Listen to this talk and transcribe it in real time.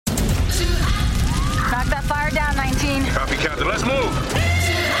Captain. Let's move.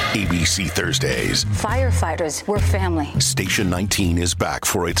 ABC Thursdays. Firefighters, we're family. Station 19 is back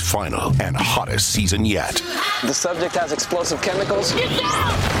for its final and hottest season yet. The subject has explosive chemicals. Get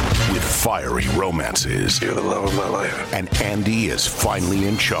down! With fiery romances. You're the love of my life. And Andy is finally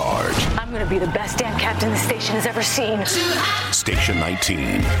in charge. I'm going to be the best damn captain the station has ever seen. Station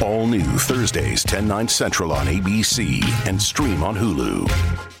 19. All new Thursdays, 10/9 Central on ABC and stream on Hulu.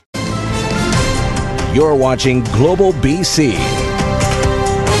 You're watching Global BC.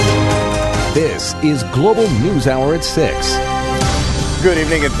 This is Global News Hour at 6. Good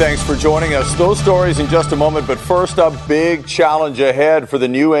evening and thanks for joining us. Those stories in just a moment, but first a big challenge ahead for the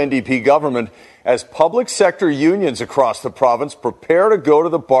new NDP government as public sector unions across the province prepare to go to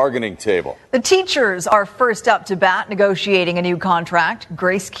the bargaining table. The teachers are first up to bat negotiating a new contract.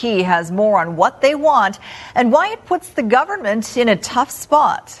 Grace Ke has more on what they want and why it puts the government in a tough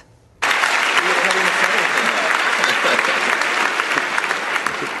spot.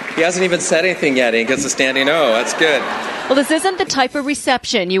 He hasn't even said anything yet. He gets a standing O. That's good. Well, this isn't the type of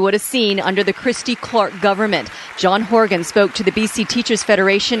reception you would have seen under the Christy Clark government. John Horgan spoke to the BC Teachers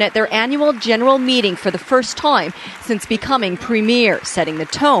Federation at their annual general meeting for the first time since becoming premier, setting the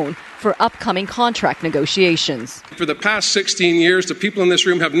tone for upcoming contract negotiations. For the past 16 years, the people in this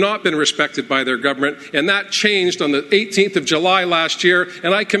room have not been respected by their government, and that changed on the 18th of July last year,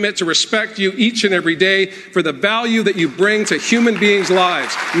 and I commit to respect you each and every day for the value that you bring to human beings'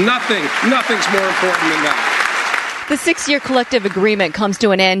 lives. Nothing's more important than that. The 6-year collective agreement comes to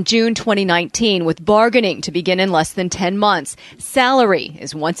an end June 2019, with bargaining to begin in less than 10 months. Salary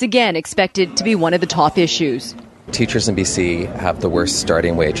is once again expected to be one of the top issues. Teachers in BC have the worst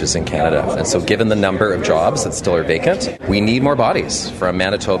starting wages in Canada. And so given the number of jobs that still are vacant, we need more bodies from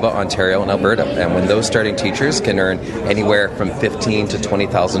Manitoba, Ontario, and Alberta. And when those starting teachers can earn anywhere from $15,000 to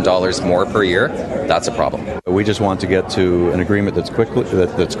 $20,000 more per year, that's a problem. We just want to get to an agreement that's quick,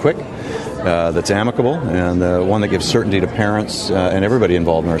 that's amicable, and one that gives certainty to parents and everybody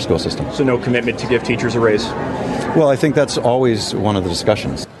involved in our school system. So no commitment to give teachers a raise? Well, I think that's always one of the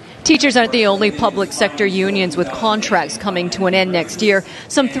discussions. Teachers aren't the only public sector unions with contracts coming to an end next year.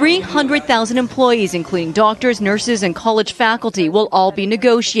 Some 300,000 employees, including doctors, nurses, and college faculty, will all be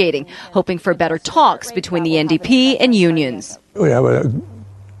negotiating, hoping for better talks between the NDP and unions. We have a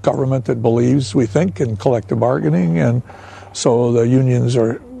government that believes, we think, in collective bargaining, and so the unions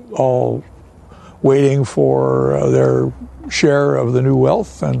are all waiting for their share of the new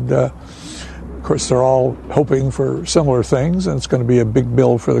wealth, and of course, they're all hoping for similar things, and it's going to be a big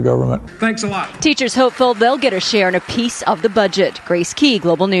bill for the government. Thanks a lot. Teachers hopeful they'll get a share in a piece of the budget. Grace Ke,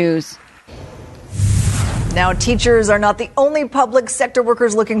 Global News. Now, teachers are not the only public sector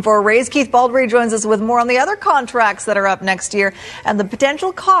workers looking for a raise. Keith Baldry joins us with more on the other contracts that are up next year and the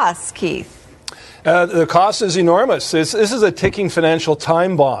potential costs, Keith. The cost is enormous. This is a ticking financial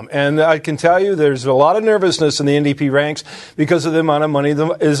time bomb. And I can tell you there's a lot of nervousness in the NDP ranks because of the amount of money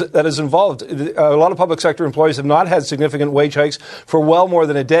that is involved. A lot of public sector employees have not had significant wage hikes for well more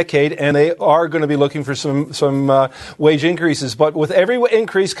than a decade, and they are going to be looking for some wage increases. But with every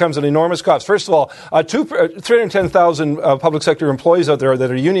increase comes an enormous cost. First of all, 310,000 public sector employees out there that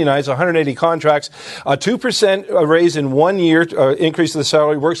are unionized, 180 contracts, a 2% raise in 1 year increase of the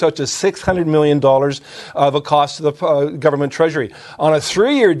salary works out to $600 million of a cost to the government treasury. On a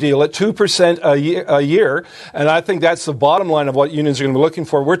 3-year deal at 2% a year, and I think that's the bottom line of what unions are going to be looking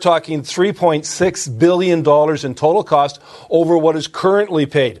for, we're talking $3.6 billion in total cost over what is currently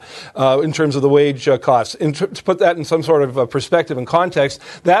paid in terms of the wage costs. To put that in some sort of perspective and context,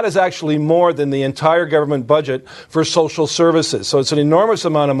 that is actually more than the entire government budget for social services. So it's an enormous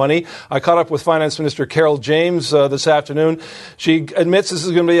amount of money. I caught up with Finance Minister Carol James this afternoon. She admits this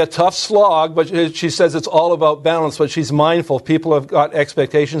is going to be a tough slog, but she says it's all about balance, but she's mindful people have got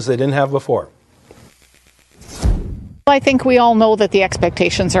expectations they didn't have before. I think we all know that the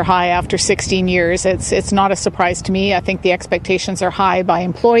expectations are high after 16 years. It's not a surprise to me. I think the expectations are high by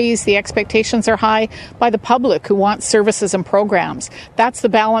employees. The expectations are high by the public who want services and programs. That's the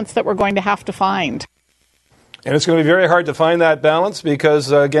balance that we're going to have to find. And it's going to be very hard to find that balance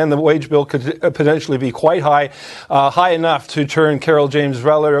because, again, the wage bill could potentially be quite high, high enough to turn Carol James'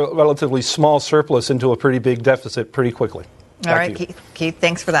 relatively small surplus into a pretty big deficit pretty quickly. All right, Keith,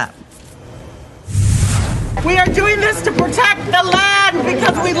 thanks for that. We are doing this to protect the land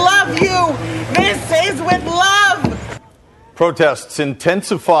because we love you. This is with love. Protests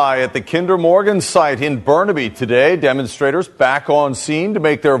intensify at the Kinder Morgan site in Burnaby today. Demonstrators back on scene to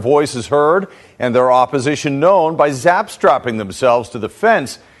make their voices heard and their opposition known by zap-strapping themselves to the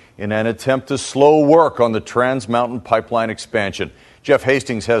fence in an attempt to slow work on the Trans Mountain Pipeline expansion. Jeff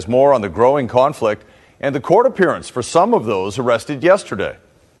Hastings has more on the growing conflict and the court appearance for some of those arrested yesterday.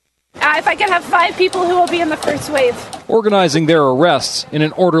 If I can have 5 people who will be in the first wave. Organizing their arrests in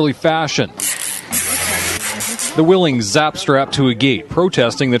an orderly fashion. The willing zap strap to a gate,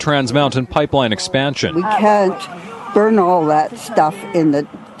 protesting the Trans Mountain Pipeline expansion. We can't burn all that stuff in the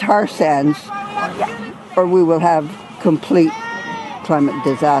tar sands, or we will have complete climate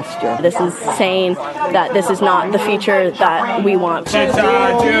disaster. This is saying that this is not the future that we want. The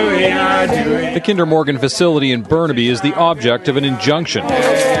Kinder Morgan facility in Burnaby is the object of an injunction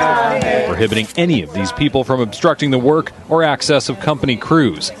prohibiting any of these people from obstructing the work or access of company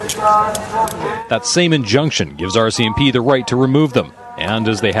crews. That same injunction gives RCMP the right to remove them, and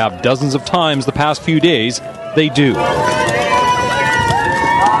as they have dozens of times the past few days, they do.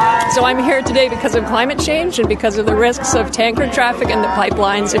 So I'm here today because of climate change and because of the risks of tanker traffic and the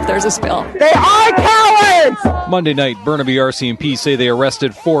pipelines if there's a spill. They are cowards! Monday night, Burnaby RCMP say they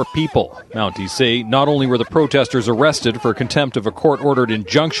arrested 4 people. Mounties say not only were the protesters arrested for contempt of a court-ordered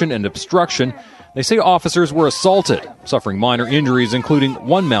injunction and obstruction, they say officers were assaulted, suffering minor injuries, including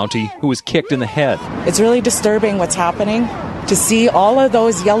one Mountie who was kicked in the head. It's really disturbing what's happening. To see all of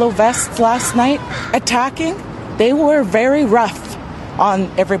those yellow vests last night attacking, they were very rough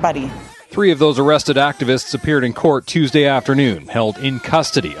on everybody. 3 of those arrested activists appeared in court Tuesday afternoon, held in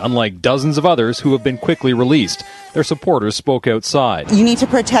custody, unlike dozens of others who have been quickly released. Their supporters spoke outside. You need to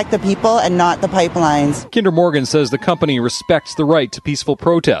protect the people and not the pipelines. Kinder Morgan says the company respects the right to peaceful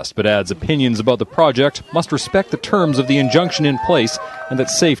protest, but adds opinions about the project must respect the terms of the injunction in place and that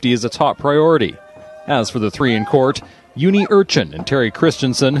safety is a top priority. As for the 3 in court, Uni Urchin and Terry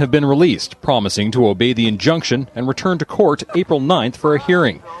Christensen have been released, promising to obey the injunction and return to court April 9th for a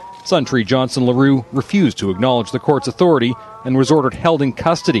hearing. Suntree Johnson LaRue refused to acknowledge the court's authority and was ordered held in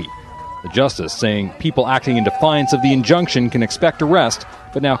custody. The justice saying people acting in defiance of the injunction can expect arrest,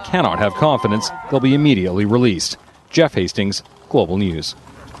 but now cannot have confidence they'll be immediately released. Jeff Hastings, Global News.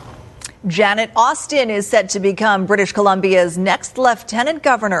 Janet Austin is set to become British Columbia's next Lieutenant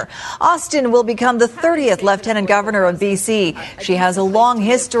Governor. Austin will become the 30th Lieutenant Governor of BC. She has a long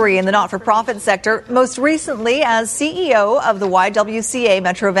history in the not-for-profit sector, most recently as CEO of the YWCA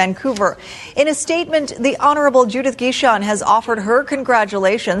Metro Vancouver. In a statement, the Honourable Judith Guichon has offered her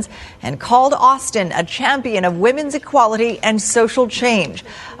congratulations and called Austin a champion of women's equality and social change.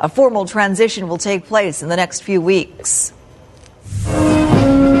 A formal transition will take place in the next few weeks.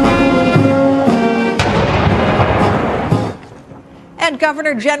 And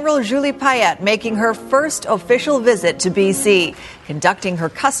Governor General Julie Payette making her first official visit to BC. Conducting her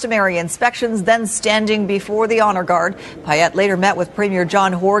customary inspections, then standing before the Honour Guard. Payette later met with Premier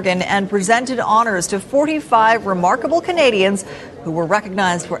John Horgan and presented honours to 45 remarkable Canadians who were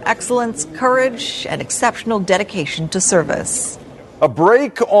recognized for excellence, courage, and exceptional dedication to service. A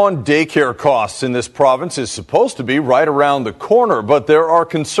break on daycare costs in this province is supposed to be right around the corner, but there are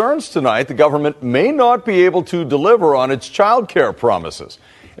concerns tonight the government may not be able to deliver on its childcare promises.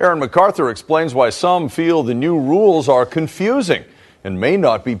 Aaron MacArthur explains why some feel the new rules are confusing and may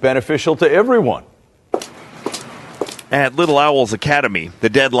not be beneficial to everyone. At Little Owls Academy, the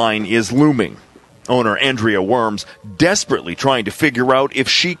deadline is looming. Owner Andrea Worms desperately trying to figure out if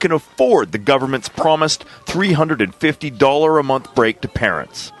she can afford the government's promised $350 a month break to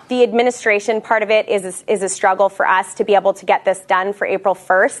parents. The administration part of it is a struggle for us to be able to get this done for April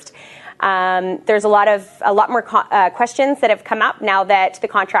 1st. There's a lot more questions that have come up now that the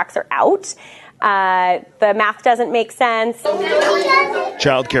contracts are out. The math doesn't make sense.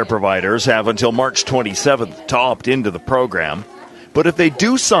 Childcare providers have until March 27th to opt into the program. But if they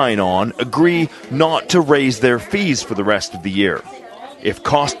do sign on, agree not to raise their fees for the rest of the year. If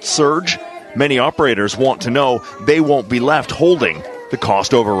costs surge, many operators want to know they won't be left holding the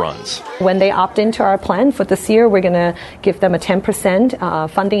cost overruns. When they opt into our plan for this year, we're going to give them a 10%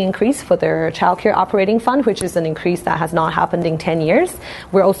 funding increase for their childcare operating fund, which is an increase that has not happened in 10 years.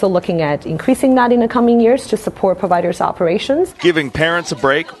 We're also looking at increasing that in the coming years to support providers' operations. Giving parents a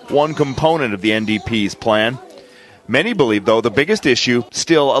break, one component of the NDP's plan. Many believe, though, the biggest issue,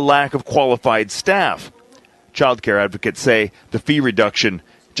 still a lack of qualified staff. Childcare advocates say the fee reduction,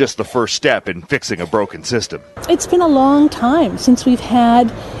 just the first step in fixing a broken system. It's been a long time since we've had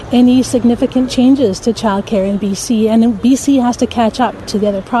any significant changes to childcare in BC, and BC has to catch up to the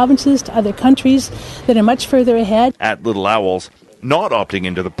other provinces, to other countries that are much further ahead. At Little Owls, not opting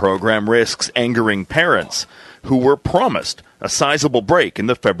into the program risks angering parents who were promised a sizable break in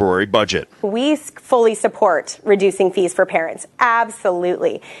the February budget. We fully support reducing fees for parents.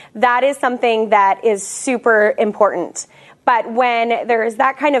 Absolutely. That is something that is super important. But when there's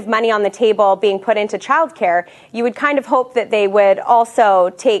that kind of money on the table being put into childcare, you would kind of hope that they would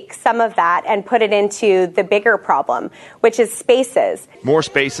also take some of that and put it into the bigger problem, which is spaces. More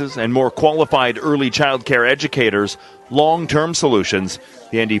spaces and more qualified early childcare educators, long-term solutions,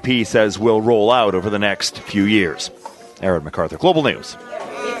 the NDP says will roll out over the next few years. Aaron MacArthur, Global News.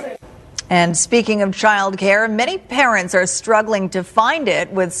 And speaking of childcare, many parents are struggling to find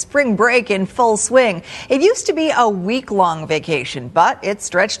it with spring break in full swing. It used to be a week-long vacation, but it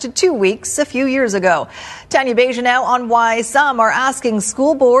stretched to 2 weeks a few years ago. Tanya Beja now on why some are asking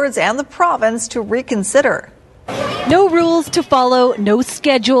school boards and the province to reconsider. No rules to follow, no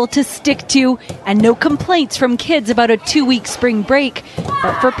schedule to stick to, and no complaints from kids about a 2-week spring break.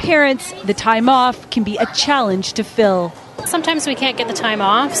 But for parents, the time off can be a challenge to fill. Sometimes we can't get the time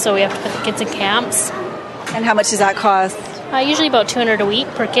off, so we have to put the kids in camps. And how much does that cost? Usually about $200 a week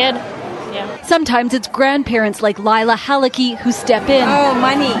per kid. Yeah. Sometimes it's grandparents like Lila Halicki who step in. Oh,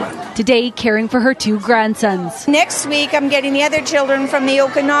 money. Today, caring for her 2 grandsons. Next week, I'm getting the other children from the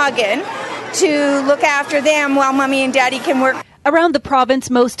Okanagan to look after them while Mommy and Daddy can work. Around the province,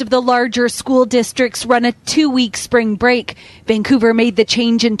 most of the larger school districts run a 2-week spring break. Vancouver made the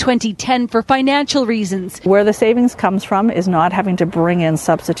change in 2010 for financial reasons. Where the savings comes from is not having to bring in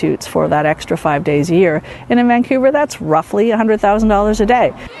substitutes for that extra 5 days a year. And in Vancouver, that's roughly $100,000 a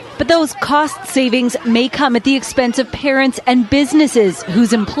day. But those cost savings may come at the expense of parents and businesses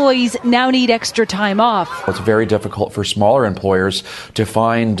whose employees now need extra time off. It's very difficult for smaller employers to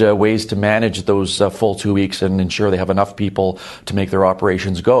find ways to manage those full 2 weeks and ensure they have enough people to make their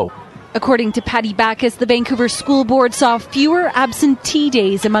operations go. According to Patty Backus, the Vancouver School Board saw fewer absentee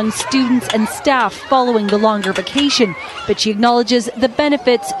days among students and staff following the longer vacation, but she acknowledges the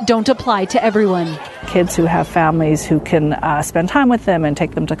benefits don't apply to everyone. Kids who have families who can spend time with them and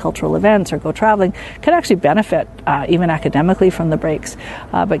take them to cultural events or go traveling can actually benefit even academically from the breaks.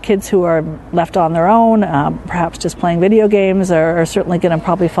 But kids who are left on their own, perhaps just playing video games, are certainly going to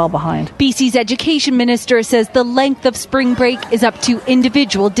probably fall behind. BC's education minister says the length of spring break is up to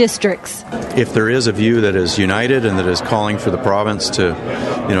individual districts. If there is a view that is united and that is calling for the province to,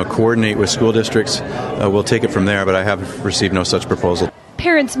 coordinate with school districts, we'll take it from there, but I have received no such proposal.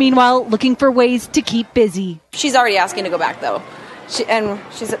 Parents, meanwhile, looking for ways to keep busy. She's already asking to go back, though.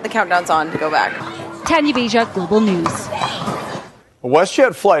 The countdown's on to go back. Tanya Beja, Global News. A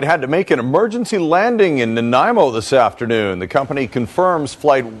WestJet flight had to make an emergency landing in Nanaimo this afternoon. The company confirms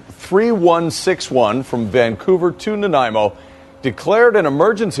Flight 3161 from Vancouver to Nanaimo declared an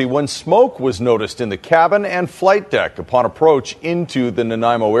emergency when smoke was noticed in the cabin and flight deck upon approach into the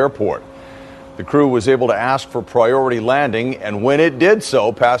Nanaimo airport. The crew was able to ask for priority landing, and when it did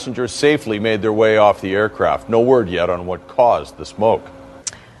so, passengers safely made their way off the aircraft. No word yet on what caused the smoke.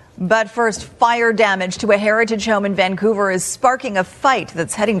 But first, fire damage to a heritage home in Vancouver is sparking a fight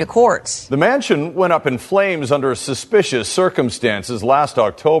that's heading to court. The mansion went up in flames under suspicious circumstances last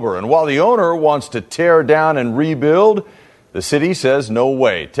October, and while the owner wants to tear down and rebuild, the city says no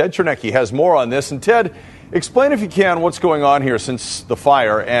way. Ted Chernecki has more on this. And Ted, explain if you can what's going on here since the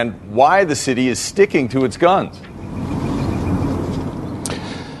fire and why the city is sticking to its guns.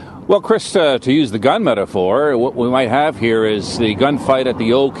 Well, Chris, to use the gun metaphor, what we might have here is the gunfight at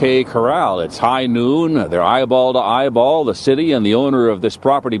the OK Corral. It's high noon. They're eyeball to eyeball, the city and the owner of this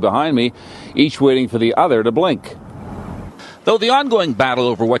property behind me, each waiting for the other to blink. Though the ongoing battle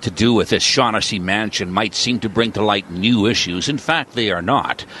over what to do with this Shaughnessy mansion might seem to bring to light new issues, in fact they are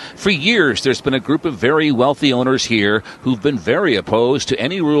not. For years there's been a group of very wealthy owners here who've been very opposed to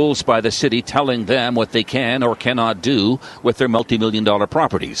any rules by the city telling them what they can or cannot do with their multi-million-dollar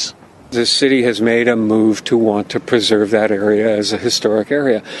properties. The city has made a move to want to preserve that area as a historic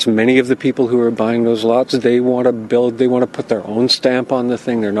area. So many of the people who are buying those lots, they want to build, they want to put their own stamp on the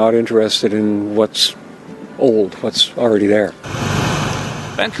thing. They're not interested in what's old, what's already there.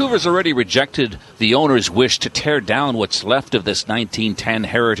 Vancouver's already rejected the owner's wish to tear down what's left of this 1910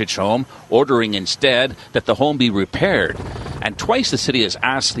 heritage home, ordering instead that the home be repaired. And twice the city has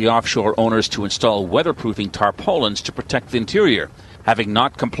asked the offshore owners to install weatherproofing tarpaulins to protect the interior. Having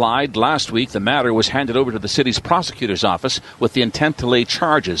not complied, last week the matter was handed over to the city's prosecutor's office with the intent to lay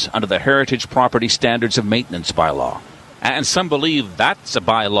charges under the Heritage Property Standards of Maintenance bylaw. And some believe that's a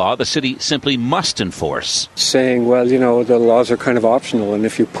bylaw the city simply must enforce. Saying, well, the laws are kind of optional, and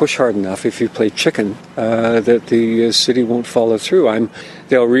if you push hard enough, if you play chicken, that the city won't follow through.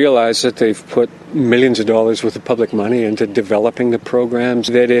 They'll realize that they've put millions of dollars worth of public money into developing the programs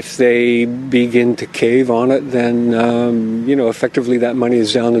that if they begin to cave on it, then, effectively that money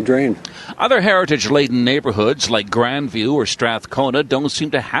is down the drain. Other heritage-laden neighborhoods like Grandview or Strathcona don't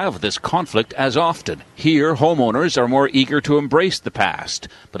seem to have this conflict as often. Here, homeowners are more eager to embrace the past,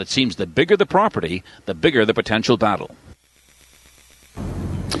 but it seems the bigger the property, the bigger the potential battle.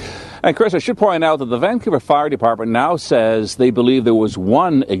 And Chris, I should point out that the Vancouver Fire Department now says they believe there was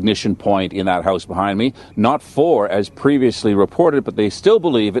one ignition point in that house behind me, not 4 as previously reported, but they still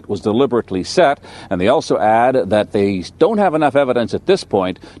believe it was deliberately set. And they also add that they don't have enough evidence at this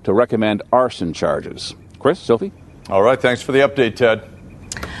point to recommend arson charges. Chris, Sophie? All right, thanks for the update, Ted.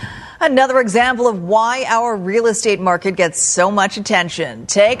 Another example of why our real estate market gets so much attention.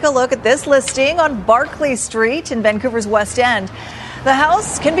 Take a look at this listing on Barclay Street in Vancouver's West End. The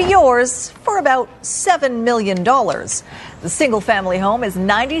house can be yours for about $7 million. The single-family home is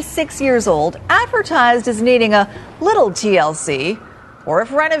 96 years old, advertised as needing a little TLC. Or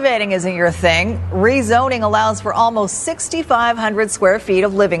if renovating isn't your thing, rezoning allows for almost 6,500 square feet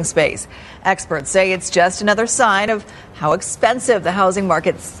of living space. Experts say it's just another sign of how expensive the housing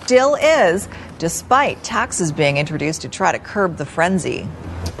market still is, despite taxes being introduced to try to curb the frenzy.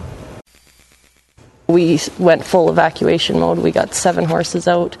 We went full evacuation mode. We got 7 horses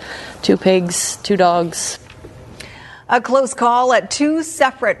out, 2 pigs, 2 dogs. A close call at 2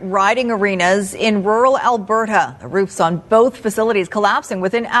 separate riding arenas in rural Alberta. The roofs on both facilities collapsing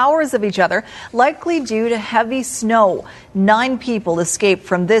within hours of each other, likely due to heavy snow. 9 people escaped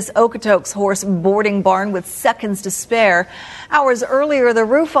from this Okotoks horse boarding barn with seconds to spare. Hours earlier, the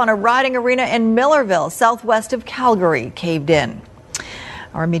roof on a riding arena in Millerville, southwest of Calgary, caved in.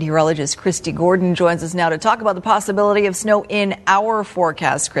 Our meteorologist Christy Gordon joins us now to talk about the possibility of snow in our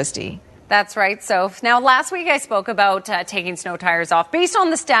forecast. Christy. That's right, Soph. Now, last week I spoke about taking snow tires off based on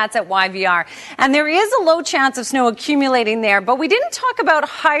the stats at YVR. And there is a low chance of snow accumulating there, but we didn't talk about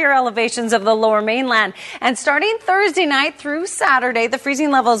higher elevations of the lower mainland. And starting Thursday night through Saturday, the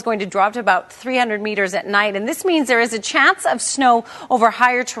freezing level is going to drop to about 300 meters at night. And this means there is a chance of snow over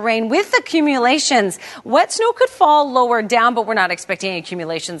higher terrain with accumulations. Wet snow could fall lower down, but we're not expecting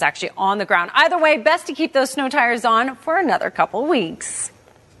accumulations actually on the ground. Either way, best to keep those snow tires on for another couple weeks.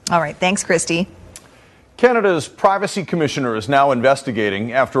 All right. Thanks, Christy. Canada's Privacy Commissioner is now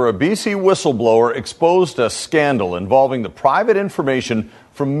investigating after a BC whistleblower exposed a scandal involving the private information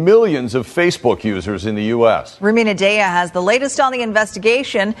from millions of Facebook users in the U.S. Rumina Daya has the latest on the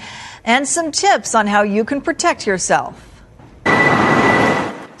investigation and some tips on how you can protect yourself.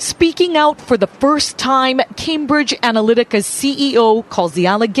 Speaking out for the first time, Cambridge Analytica's CEO calls the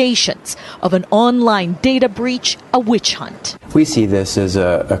allegations of an online data breach a witch hunt. We see this as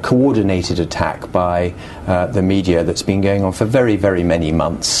a coordinated attack by the media that's been going on for very, very many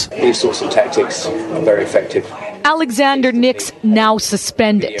months. These sorts of tactics are very effective. Alexander Nix now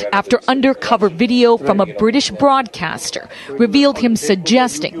suspended after undercover video from a British broadcaster revealed him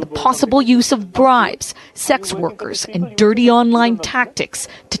suggesting the possible use of bribes, sex workers, and dirty online tactics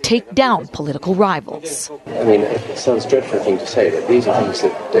to take down political rivals. I mean, it sounds a dreadful thing to say, but these are things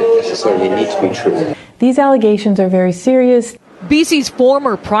that don't necessarily need to be true. These allegations are very serious. BC's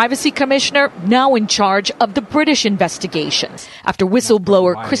former privacy commissioner now in charge of the British investigation after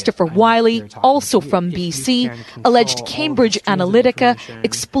whistleblower Christopher Wiley, also from BC, alleged Cambridge Analytica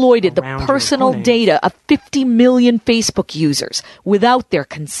exploited the personal data of 50 million Facebook users without their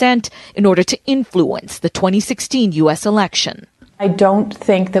consent in order to influence the 2016 U.S. election. I don't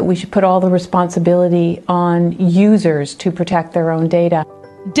think that we should put all the responsibility on users to protect their own data.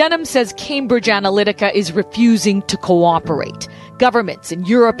 Denham says Cambridge Analytica is refusing to cooperate. Governments in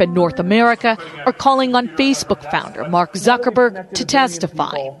Europe and North America are calling on Facebook founder Mark Zuckerberg to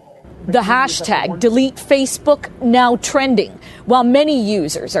testify. The hashtag Delete Facebook now trending. While many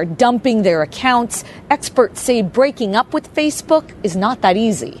users are dumping their accounts, experts say breaking up with Facebook is not that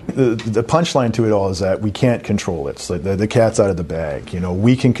easy. The punchline to it all is that we can't control it. It's like the cat's out of the bag. You know,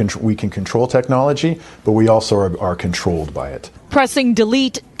 we can control technology, but we also are controlled by it. Pressing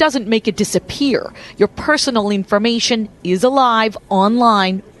delete doesn't make it disappear. Your personal information is alive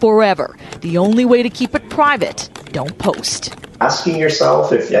online forever. The only way to keep it private, don't post. Asking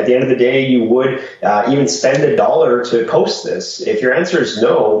yourself if at the end of the day you would even spend $1 to post this. If your answer is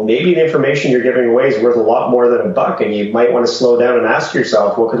no, maybe the information you're giving away is worth a lot more than $1, and you might want to slow down and ask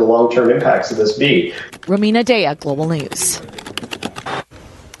yourself, what could the long-term impacts of this be? Rumina Daya, Global News.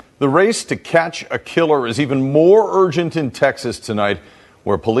 The race to catch a killer is even more urgent in Texas tonight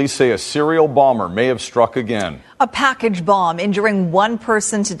where police say a serial bomber may have struck again. A package bomb injuring one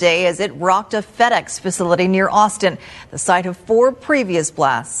person today as it rocked a FedEx facility near Austin, the site of 4 previous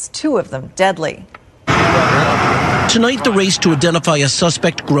blasts, 2 of them deadly. Tonight, the race to identify a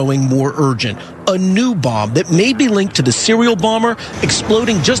suspect growing more urgent. A new bomb that may be linked to the serial bomber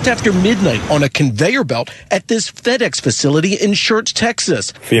exploding just after midnight on a conveyor belt at this FedEx facility in Schertz,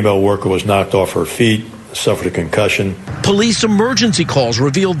 Texas. Female worker was knocked off her feet, suffered a concussion. Police emergency calls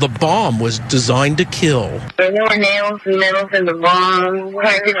revealed the bomb was designed to kill. There were nails and metals in the bomb.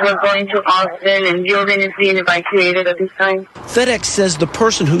 Package was going to Austin, and building is being evacuated at this time. FedEx says the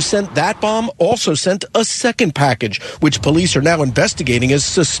person who sent that bomb also sent a second package, which police are now investigating as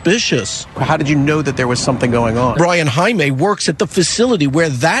suspicious. How did you know that there was something going on? Brian Jaime works at the facility where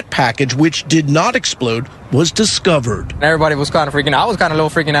that package, which did not explode, was discovered. Everybody was kind of freaking out. I was kind of a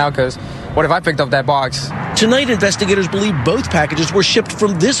little freaking out because what if I picked up that box? Tonight, investigators believe both packages were shipped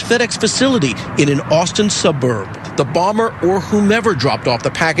from this FedEx facility in an Austin suburb. The bomber or whomever dropped off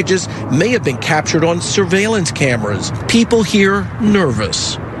the packages may have been captured on surveillance cameras. People here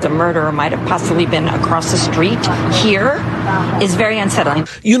nervous. The murderer might have possibly been across the street here is very unsettling.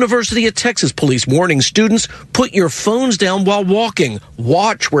 University of Texas police warning students, put your phones down while walking.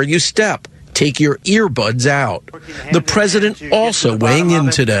 Watch where you step. Take your earbuds out. The president also weighing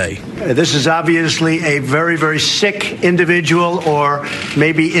in today. This is obviously a very, very sick individual or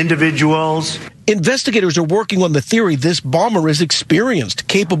maybe individuals. Investigators are working on the theory this bomber is experienced,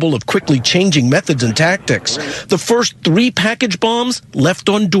 capable of quickly changing methods and tactics. The first 3 package bombs left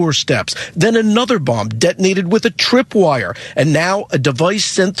on doorsteps, then another bomb detonated with a tripwire, and now a device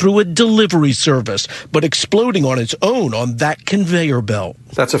sent through a delivery service, but exploding on its own on that conveyor belt.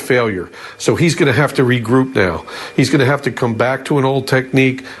 That's a failure. So he's going to have to regroup now. He's going to have to come back to an old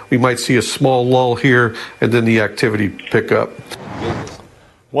technique. We might see a small lull here, and then the activity pick up.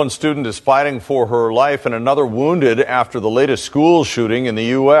 One student is fighting for her life and another wounded after the latest school shooting in the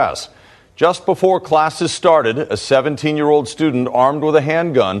U.S. Just before classes started, a 17-year-old student armed with a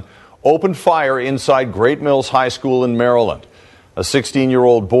handgun opened fire inside Great Mills High School in Maryland. A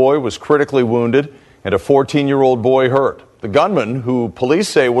 16-year-old boy was critically wounded and a 14-year-old boy hurt. The gunman, who police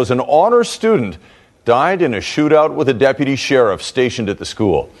say was an honor student, died in a shootout with a deputy sheriff stationed at the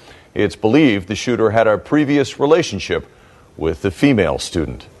school. It's believed the shooter had a previous relationship with the female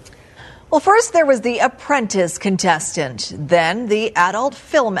student. Well, first there was The Apprentice contestant, then the adult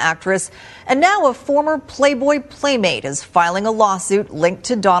film actress, and now a former Playboy playmate is filing a lawsuit linked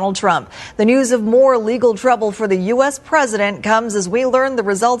to Donald Trump. The news of more legal trouble for the U.S. president comes as we learn the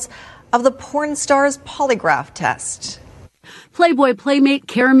results of the porn star's polygraph test. Playboy playmate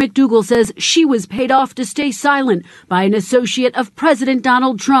Karen McDougal says she was paid off to stay silent by an associate of President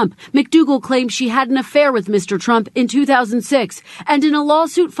Donald Trump. McDougal claims she had an affair with Mr. Trump in 2006. And in a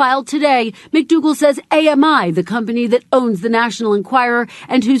lawsuit filed today, McDougal says AMI, the company that owns the National Enquirer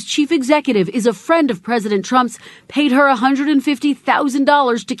and whose chief executive is a friend of President Trump's, paid her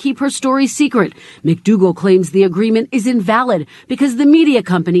 $150,000 to keep her story secret. McDougal claims the agreement is invalid because the media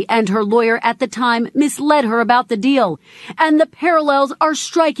company and her lawyer at the time misled her about the deal. And the parallels are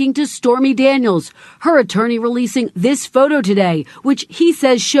striking to Stormy Daniels, her attorney releasing this photo today, which he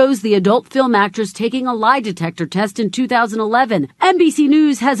says shows the adult film actress taking a lie detector test in 2011. NBC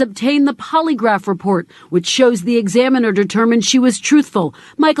News has obtained the polygraph report, which shows the examiner determined she was truthful.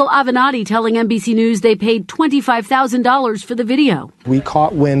 Michael Avenatti telling NBC News they paid $25,000 for the video. We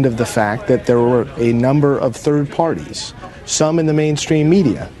caught wind of the fact that there were a number of third parties, some in the mainstream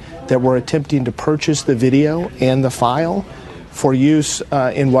media, that were attempting to purchase the video and the file for use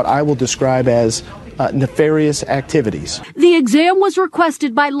in what I will describe as nefarious activities. The exam was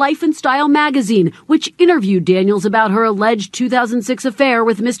requested by Life and Style magazine, which interviewed Daniels about her alleged 2006 affair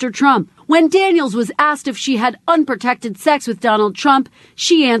with Mr. Trump. When Daniels was asked if she had unprotected sex with Donald Trump,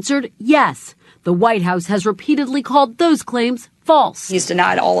 she answered yes. The White House has repeatedly called those claims false. He's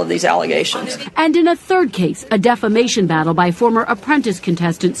denied all of these allegations. And in a third case, a defamation battle by former Apprentice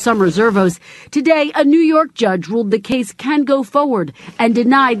contestant Summer Zervos, today a New York judge ruled the case can go forward and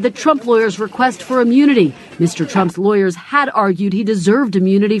denied the Trump lawyer's request for immunity. Mr. Trump's lawyers had argued he deserved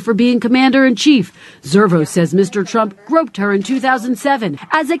immunity for being commander-in-chief. Zervos says Mr. Trump groped her in 2007.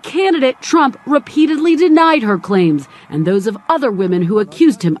 As a candidate, Trump repeatedly denied her claims and those of other women who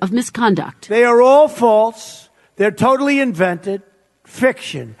accused him of misconduct. They are all false. They're totally invented,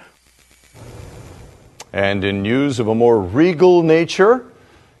 fiction. And in news of a more regal nature,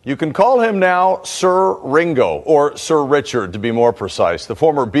 you can call him now Sir Ringo, or Sir Richard to be more precise, the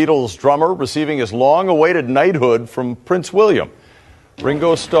former Beatles drummer receiving his long-awaited knighthood from Prince William.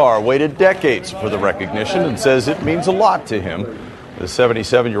 Ringo Starr waited decades for the recognition and says it means a lot to him. The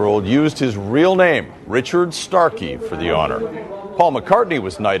 77-year-old used his real name, Richard Starkey, for the honor. Paul McCartney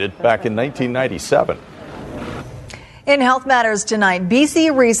was knighted back in 1997. In Health Matters tonight,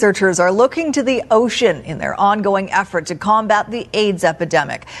 BC researchers are looking to the ocean in their ongoing effort to combat the AIDS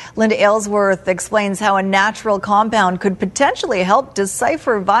epidemic. Linda Aylesworth explains how a natural compound could potentially help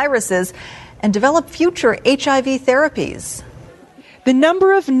decipher viruses and develop future HIV therapies. The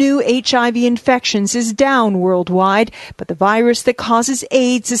number of new HIV infections is down worldwide, but the virus that causes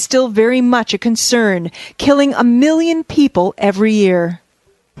AIDS is still very much a concern, killing 1 million people every year.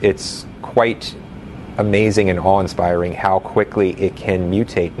 It's quite amazing and awe-inspiring how quickly it can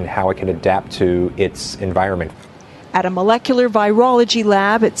mutate and how it can adapt to its environment. At a molecular virology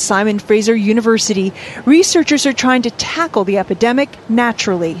lab at Simon Fraser University, researchers are trying to tackle the epidemic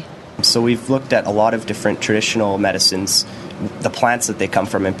naturally. So we've looked at a lot of different traditional medicines, the plants that they come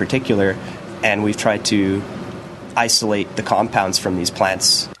from in particular, and we've tried to isolate the compounds from these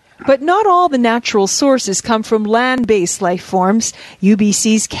plants. But not all the natural sources come from land-based life forms.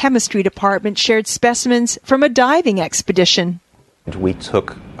 UBC's chemistry department shared specimens from a diving expedition. We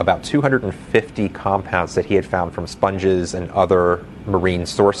took about 250 compounds that he had found from sponges and other marine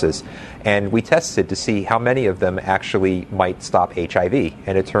sources, and we tested to see how many of them actually might stop HIV,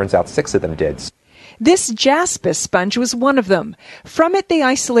 and it turns out 6 of them did. This jaspis sponge was one of them. From it, they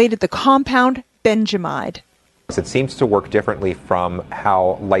isolated the compound benjamide. It seems to work differently from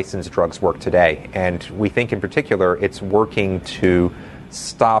how licensed drugs work today, and we think in particular it's working to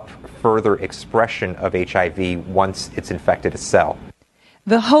stop further expression of HIV once it's infected a cell.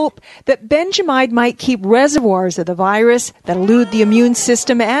 The hope that benjamide might keep reservoirs of the virus that elude the immune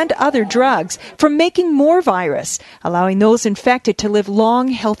system and other drugs from making more virus, allowing those infected to live long,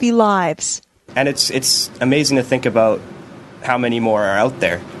 healthy lives. And it's amazing to think about how many more are out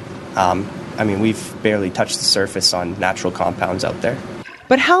there. We've barely touched the surface on natural compounds out there.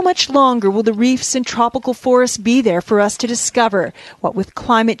 But how much longer will the reefs and tropical forests be there for us to discover, what with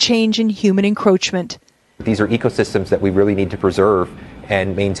climate change and human encroachment? These are ecosystems that we really need to preserve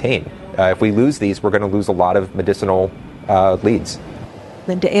and maintain. If we lose these, we're going to lose a lot of medicinal leads.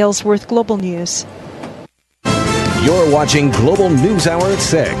 Linda Aylesworth, Global News. You're watching Global News Hour at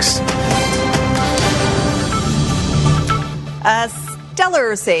 6. A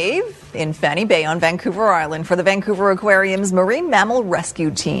stellar save in Fanny Bay on Vancouver Island for the Vancouver Aquarium's Marine Mammal Rescue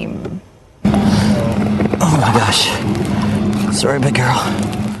Team. Oh my gosh. Sorry, big girl.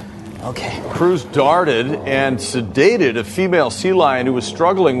 Okay. Crews darted and sedated a female sea lion who was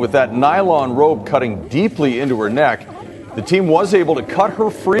struggling with that nylon rope cutting deeply into her neck. The team was able to cut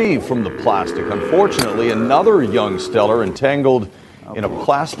her free from the plastic. Unfortunately, another young stellar entangled in a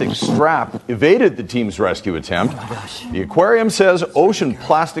plastic strap evaded the team's rescue attempt. The aquarium says ocean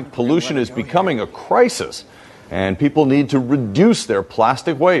plastic pollution is becoming a crisis, and people need to reduce their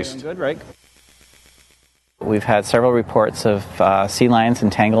plastic waste. Good, right? We've had several reports of sea lions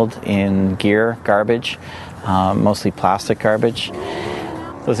entangled in gear, garbage, mostly plastic garbage.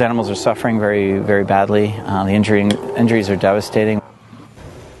 Those animals are suffering very, very badly. The injuries are devastating.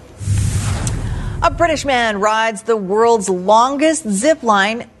 A British man rides the world's longest zip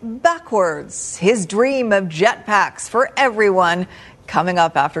line backwards. His dream of jetpacks for everyone coming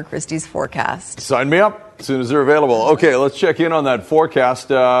up after Christie's forecast. Sign me up as soon as they're available. Okay, let's check in on that forecast.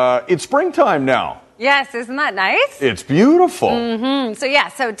 It's springtime now. Yes, isn't that nice? It's beautiful.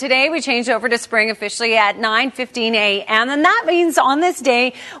 So today we changed over to spring officially at 9:15 a.m. And that means on this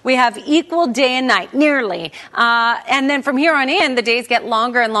day we have equal day and night, nearly. And then from here on in, the days get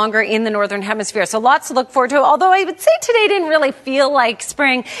longer and longer in the northern hemisphere. So lots to look forward to. Although I would say today didn't really feel like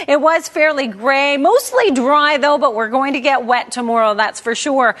spring. It was fairly gray, mostly dry though, but we're going to get wet tomorrow, that's for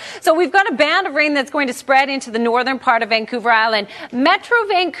sure. So we've got a band of rain that's going to spread into the northern part of Vancouver Island. Metro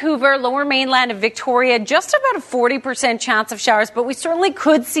Vancouver, lower mainland of Victoria, just about a 40% chance of showers, but we certainly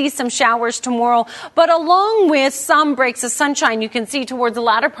could see some showers tomorrow. But along with some breaks of sunshine, you can see towards the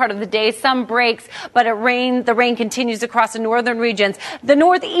latter part of the day, some breaks, but the rain continues across the northern regions. The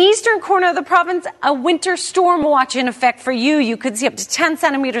northeastern corner of the province, a winter storm watch in effect for you. You could see up to 10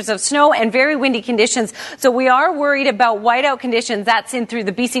 centimeters of snow and very windy conditions. So we are worried about whiteout conditions. That's in through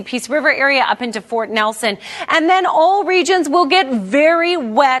the BC Peace River area up into Fort Nelson. And then all regions will get very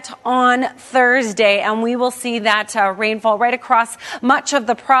wet on Thursday. Thursday, and we will see that rainfall right across much of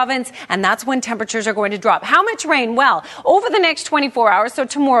the province, and that's when temperatures are going to drop. How much rain? Well, over the next 24 hours, so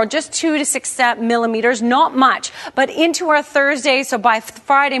tomorrow, just 2 to 6 millimeters, not much. But into our Thursday, so by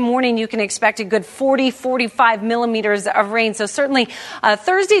Friday morning, you can expect a good 40, 45 millimeters of rain. So certainly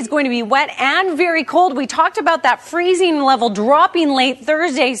Thursday is going to be wet and very cold. We talked about that freezing level dropping late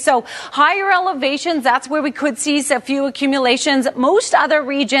Thursday. So higher elevations, that's where we could see a few accumulations. Most other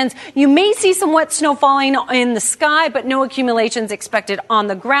regions, you may see some wet snow falling in the sky, but no accumulations expected on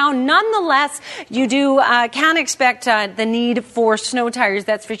the ground. Nonetheless, you can expect the need for snow tires,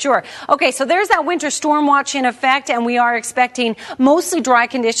 that's for sure. Okay, so there's that winter storm watch in effect, and we are expecting mostly dry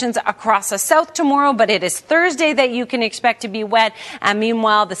conditions across the south tomorrow, but it is Thursday that you can expect to be wet. And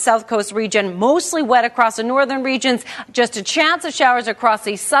meanwhile, the south coast region mostly wet across the northern regions, just a chance of showers across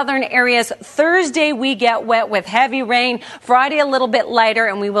the southern areas. Thursday, we get wet with heavy rain. Friday, a little bit lighter,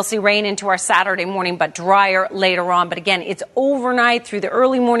 and we will see rain into our Saturday morning, but drier later on. But again, it's overnight through the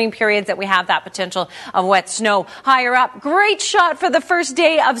early morning periods that we have that potential of wet snow. Higher up, great shot for the first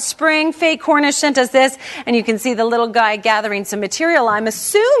day of spring. Faye Cornish sent us this, and you can see the little guy gathering some material, I'm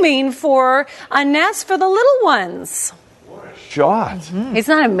assuming for a nest for the little ones. Shot. Mm-hmm.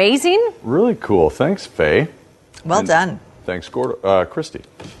 Isn't that amazing? Really cool. Thanks, Faye. Well done. Thanks, Christy.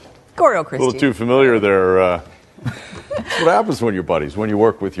 Gordo Christy. A little too familiar there. That's what happens when you're buddies, when you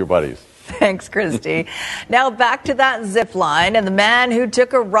work with your buddies. Thanks, Christy. Now back to that zip line and the man who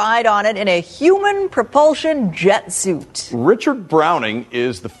took a ride on it in a human propulsion jet suit. Richard Browning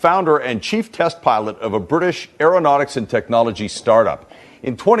is the founder and chief test pilot of a British aeronautics and technology startup.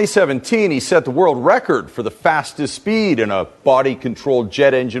 In 2017, he set the world record for the fastest speed in a body-controlled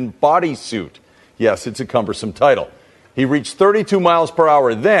jet engine bodysuit. Yes, it's a cumbersome title. He reached 32 miles per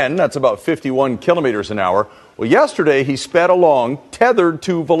hour then, that's about 51 kilometers an hour. Well, yesterday he sped along, tethered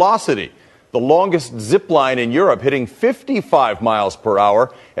to velocity, the longest zip line in Europe, hitting 55 miles per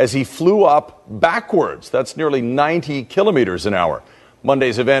hour as he flew up backwards. That's nearly 90 kilometers an hour.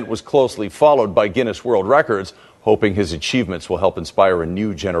 Monday's event was closely followed by Guinness World Records, hoping his achievements will help inspire a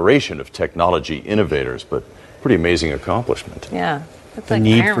new generation of technology innovators. But pretty amazing accomplishment. Yeah. That's the like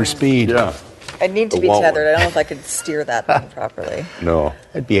need iron. for speed. Yeah. I need to be tethered. I don't know if I could steer that thing properly. No.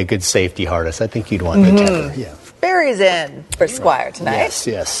 That'd be a good safety harness. I think you'd want the tether. Yeah. Barry's in for Squire tonight.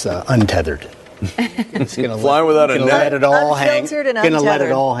 Yes, untethered. It's gonna flying without a net. Let it all hang. Unfiltered and Gonna let it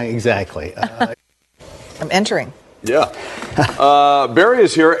untethered. all hang. Exactly. I'm entering. Yeah. Barry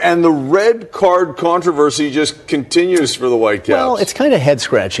is here, and the red card controversy just continues for the Whitecaps. Well, it's kind of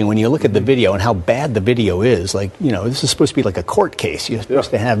head-scratching when you look at the video and how bad the video is. Like, this is supposed to be like a court case. You're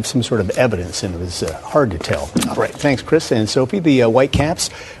supposed to have some sort of evidence, and it was hard to tell. All right, thanks, Chris and Sophie. The Whitecaps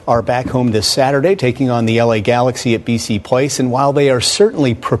are back home this Saturday, taking on the LA Galaxy at BC Place. And while they are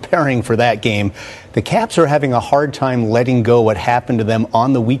certainly preparing for that game, the Caps are having a hard time letting go what happened to them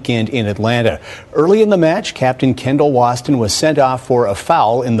on the weekend in Atlanta. Early in the match, Captain Kendall Waston was sent off for a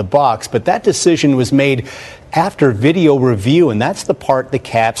foul in the box, but that decision was made after video review, and that's the part the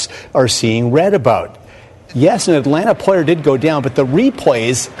Caps are seeing red about. Yes, an Atlanta player did go down, but the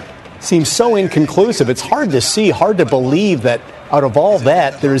replays seem so inconclusive. It's hard to see, hard to believe that out of all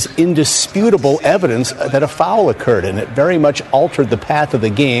that, there's indisputable evidence that a foul occurred, and it very much altered the path of the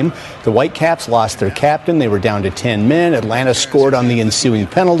game. The Whitecaps lost their captain. They were down to 10 men. Atlanta scored on the ensuing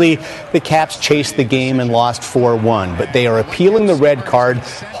penalty. The Caps chased the game and lost 4-1, but they are appealing the red card,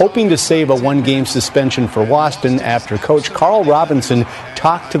 hoping to save a one-game suspension for Waston after coach Carl Robinson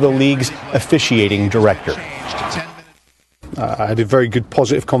talked to the league's officiating director. I had a very good,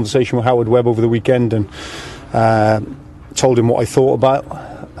 positive conversation with Howard Webb over the weekend, and told him what I thought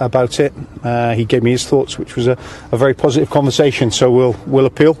about it. He gave me his thoughts, which was a very positive conversation. So we'll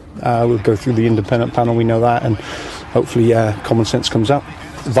appeal. We'll go through the independent panel. We know that, and hopefully common sense comes out.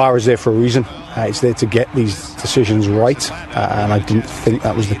 VAR is there for a reason. It's there to get these decisions right, and I didn't think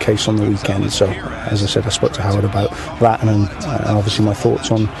that was the case on the weekend. So, as I said, I spoke to Howard about that, and obviously my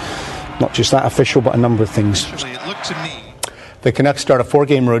thoughts on not just that official, but a number of things. The Canucks start a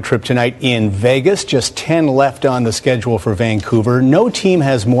 4-game road trip tonight in Vegas. Just 10 left on the schedule for Vancouver. No team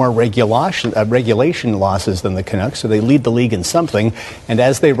has more regulation losses than the Canucks, so they lead the league in something. And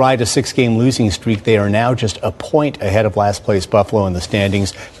as they ride a 6-game losing streak, they are now just a point ahead of last place Buffalo in the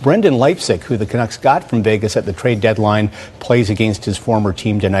standings. Brendan Leipzig, who the Canucks got from Vegas at the trade deadline, plays against his former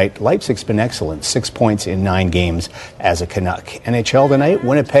team tonight. Leipzig's been excellent, 6 points in 9 games as a Canuck. NHL tonight,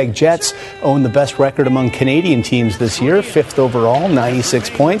 Winnipeg Jets own the best record among Canadian teams this year, 5th over overall, 96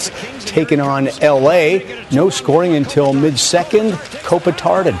 points. Taking on L.A., no scoring until mid-second.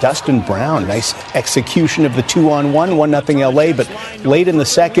 Kopitar to Dustin Brown. Nice execution of the 2-on-1, 1-0 L.A., but late in the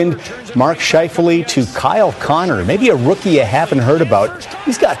second, Mark Scheifele to Kyle Connor. Maybe a rookie you haven't heard about.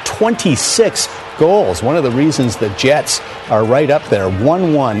 He's got 26 goals. One of the reasons the Jets are right up there,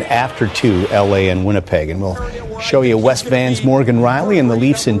 1-1 after 2, L.A. and Winnipeg. And we'll show you West Van's Morgan Riley and the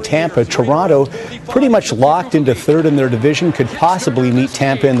Leafs in Tampa. Toronto pretty much locked into third in their division, could possibly meet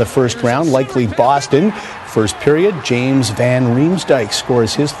Tampa in the first round, likely Boston. First period, James Van Riemsdyk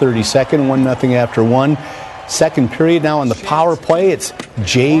scores his 32nd, 1-0 after 1. Second period now on the power play, it's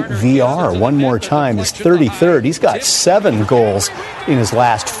JVR. One more time, his 33rd. He's got 7 goals in his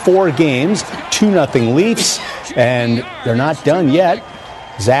last 4 games. 2-0 Leafs, and they're not done yet.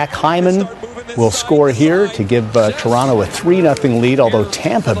 Zach Hyman will score here to give Toronto a 3-0 lead, although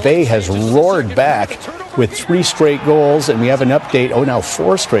Tampa Bay has roared back with 3 straight goals, and we have an update. Now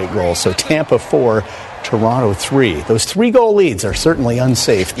 4 straight goals, so Tampa 4, Toronto 3. Those 3-goal leads are certainly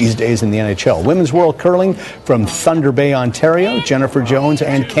unsafe these days in the NHL. Women's World Curling from Thunder Bay, Ontario. Jennifer Jones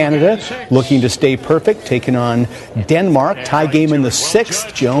and Canada looking to stay perfect, taking on Denmark. Tie game in the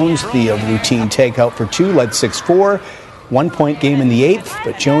 6th. Jones, the routine takeout for 2, led 6-4. 1-point game in the 8th,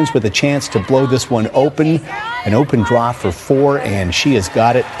 but Jones with a chance to blow this one open. An open draw for 4, and she has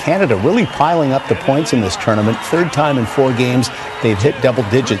got it. Canada really piling up the points in this tournament. 3rd time in 4 games they've hit double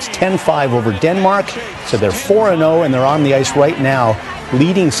digits. 10-5 over Denmark, so they're 4-0, and they're on the ice right now,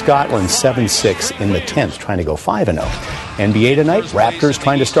 leading Scotland 7-6 in the 10th, trying to go 5-0. NBA tonight, Raptors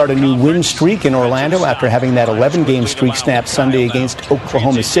trying to start a new win streak in Orlando after having that 11-game streak snapped Sunday against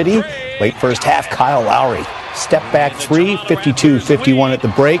Oklahoma City. Late first half, Kyle Lowry. Step back 3, 52-51 at the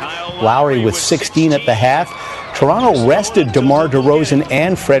break. Lowry with 16 at the half. Toronto rested DeMar DeRozan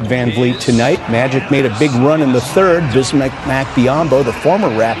and Fred VanVleet tonight. Magic made a big run in the 3rd. Bismack Biyombo, the former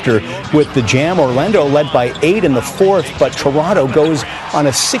Raptor, with the jam. Orlando led by 8 in the 4th, but Toronto goes on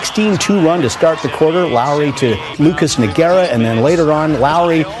a 16-2 run to start the quarter. Lowry to Lucas Nogueira, and then later on,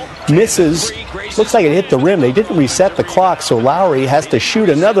 Lowry misses. Looks like it hit the rim. They didn't reset the clock, so Lowry has to shoot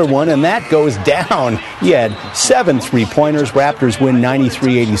another one, and that goes down. He had 7 3-pointers. Raptors win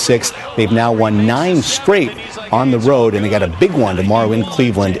 93-86. They've now won 9 straight on the road, and they got a big one tomorrow in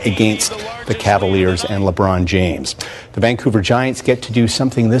Cleveland against the Cavaliers and LeBron James. The Vancouver Giants get to do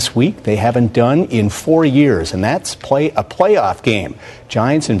something this week they haven't done in 4 years, and that's play a playoff game.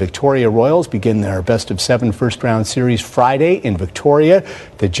 Giants and Victoria Royals begin their best-of-7 first-round series Friday in Victoria.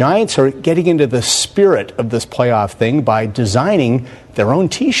 The Giants are getting into the spirit of this playoff thing by designing their own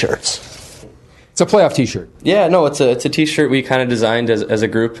T-shirts. It's a playoff T-shirt. Yeah, no, it's a T-shirt we kind of designed as a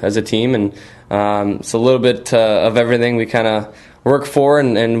group, as a team, and it's a little bit of everything we kind of work for,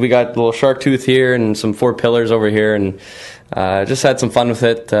 and we got a little shark tooth here and some 4 pillars over here, and just had some fun with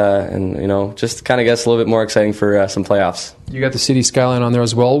it, and just kind of gets a little bit more exciting for some playoffs. You got the city skyline on there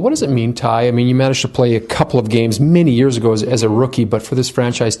as well. What does it mean, Ty? I mean, you managed to play a couple of games many years ago as a rookie, but for this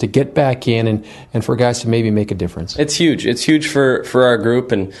franchise to get back in and for guys to maybe make a difference. It's huge. It's huge for our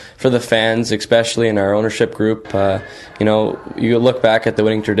group and for the fans, especially in our ownership group. You look back at the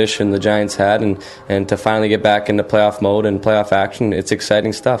winning tradition the Giants had, and to finally get back into playoff mode and playoff action, it's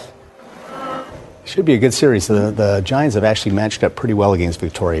exciting stuff. Should be a good series. The Giants have actually matched up pretty well against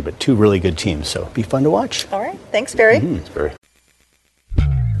Victoria, but 2 really good teams, so be fun to watch. All right. Thanks, Barry. Thanks, Barry.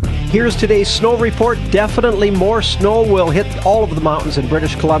 Here's today's snow report. Definitely more snow will hit all of the mountains in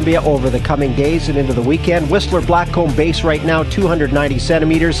British Columbia over the coming days and into the weekend. Whistler Blackcomb Base right now, 290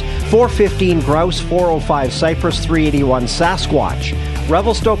 centimeters. 415 Grouse, 405 Cypress, 381 Sasquatch.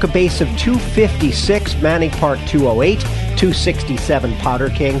 Revelstoke a base of 256, Manning Park 208, 267 Powder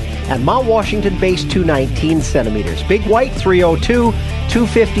King, and Mount Washington base 219 centimeters. Big White 302,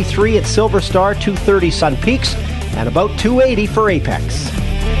 253 at Silver Star, 230 Sun Peaks, and about 280 for Apex.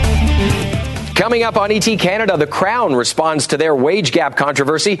 Coming up on ET Canada, the Crown responds to their wage gap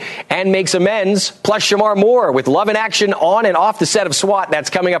controversy and makes amends, plus Shamar Moore with love in action on and off the set of SWAT. That's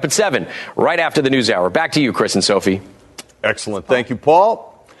coming up at 7, right after the news hour. Back to you, Chris and Sophie. Excellent. Thank you,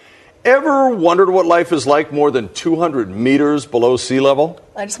 Paul. Ever wondered what life is like more than 200 meters below sea level?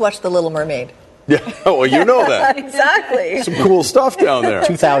 I just watched The Little Mermaid. Yeah, well, you know that. Exactly. Some cool stuff down there.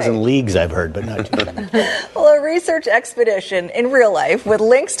 2,000 leagues, I've heard, but not 200. Well, a research expedition in real life with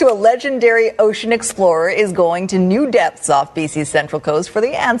links to a legendary ocean explorer is going to new depths off BC's Central Coast for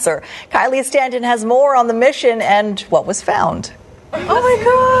the answer. Kylie Stanton has more on the mission and what was found. Oh my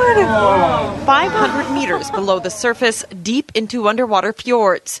God! 500 meters below the surface, deep into underwater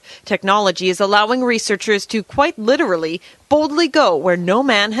fjords. Technology is allowing researchers to quite literally boldly go where no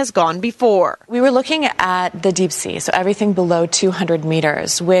man has gone before. We were looking at the deep sea, so everything below 200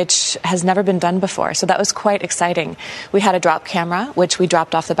 meters, which has never been done before. So that was quite exciting. We had a drop camera, which we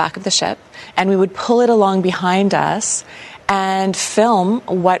dropped off the back of the ship, and we would pull it along behind us and film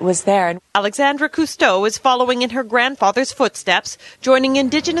what was there. Alexandra Cousteau is following in her grandfather's footsteps, joining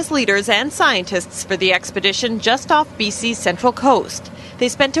Indigenous leaders and scientists for the expedition just off BC's Central Coast. They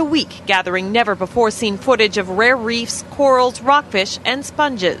spent a week gathering never-before-seen footage of rare reefs, corals, rockfish, and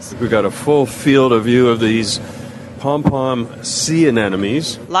sponges. We got a full field of view of these pom-pom sea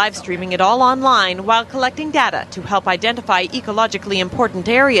anemones. Live streaming it all online while collecting data to help identify ecologically important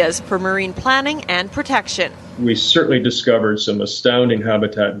areas for marine planning and protection. We certainly discovered some astounding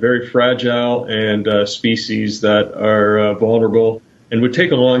habitat, very fragile, and species that are vulnerable and would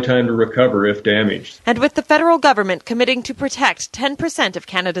take a long time to recover if damaged. And with the federal government committing to protect 10% of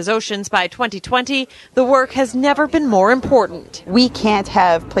Canada's oceans by 2020, the work has never been more important. We can't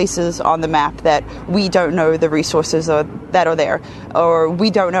have places on the map that we don't know the resources that are there, or we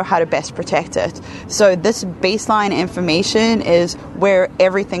don't know how to best protect it. So this baseline information is where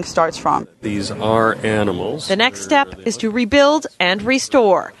everything starts from. These are animals. The next step is to rebuild and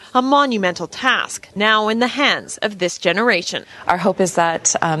restore, a monumental task now in the hands of this generation. Our hope is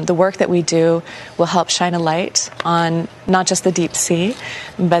that the work that we do will help shine a light on not just the deep sea,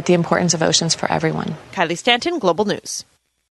 but the importance of oceans for everyone. Kylie Stanton, Global News.